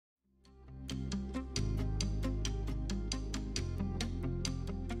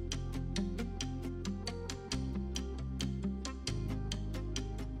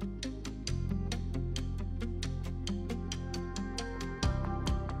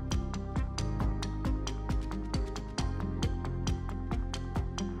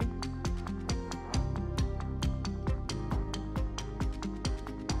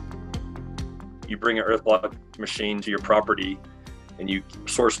You bring an earth block machine to your property and you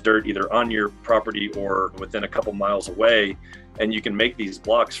source dirt either on your property or within a couple miles away, and you can make these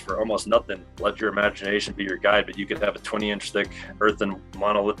blocks for almost nothing. Let your imagination be your guide, but you could have a 20-inch thick earthen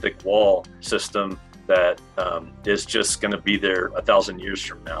monolithic wall system that is just going to be there 1,000 years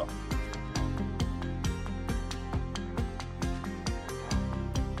from now.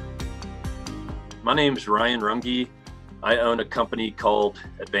 My name's Ryan Runge. I own a company called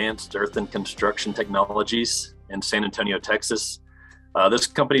Earthen Construction Technologies in San Antonio, Texas. This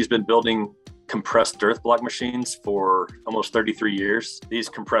company's been building compressed earth block machines for almost 33 years. These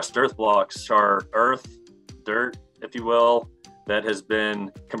compressed earth blocks are earth, dirt, if you will, that has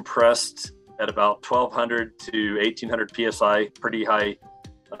been compressed at about 1,200 to 1,800 PSI, pretty high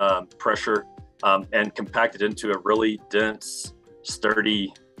pressure, and compacted into a really dense,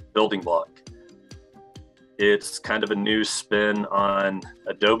 sturdy building block. It's kind of a new spin on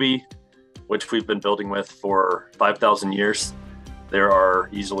adobe, which we've been building with for 5,000 years. There are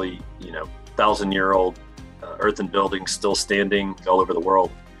easily, 1,000-year-old earthen buildings still standing all over the world.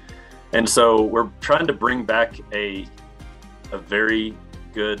 And so we're trying to bring back a very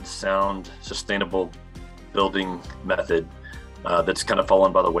good, sound, sustainable building method that's kind of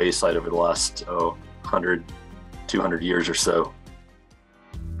fallen by the wayside over the last 100, 200 years or so.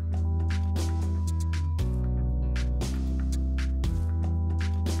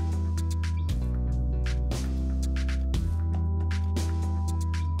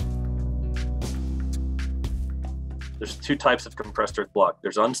 There's two types of compressed earth block.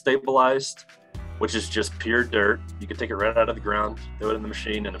 There's unstabilized, which is just pure dirt. You can take it right out of the ground, throw it in the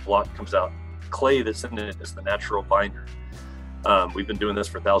machine, and a block comes out. Clay that's in it is the natural binder. We've been doing this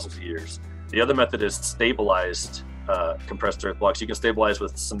for thousands of years. The other method is stabilized compressed earth blocks. You can stabilize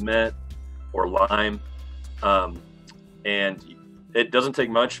with cement or lime, and it doesn't take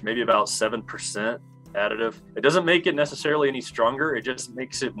much, maybe about 7% additive. It doesn't make it necessarily any stronger. It just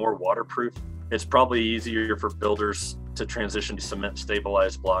makes it more waterproof. It's probably easier for builders to transition to cement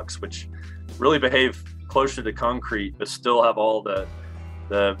stabilized blocks, which really behave closer to concrete, but still have all the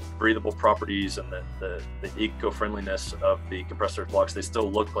breathable properties and the eco-friendliness of the compressed earth blocks. They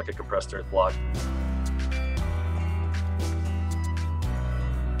still look like a compressed earth block.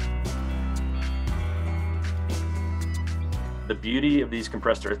 The beauty of these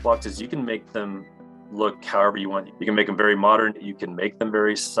compressed earth blocks is you can make them look however you want. You can make them very modern. You can make them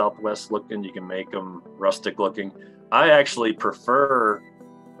very Southwest looking. You can make them rustic looking. I actually prefer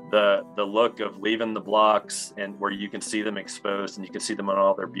the look of leaving the blocks and where you can see them exposed and you can see them in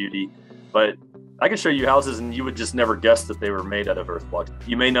all their beauty. But I can show you houses and you would just never guess that they were made out of earth blocks.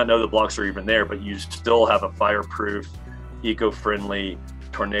 You may not know the blocks are even there, but you still have a fireproof, eco-friendly,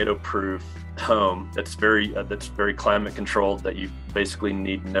 tornado-proof home that's very climate controlled, that you basically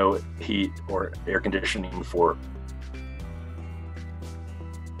need no heat or air conditioning for.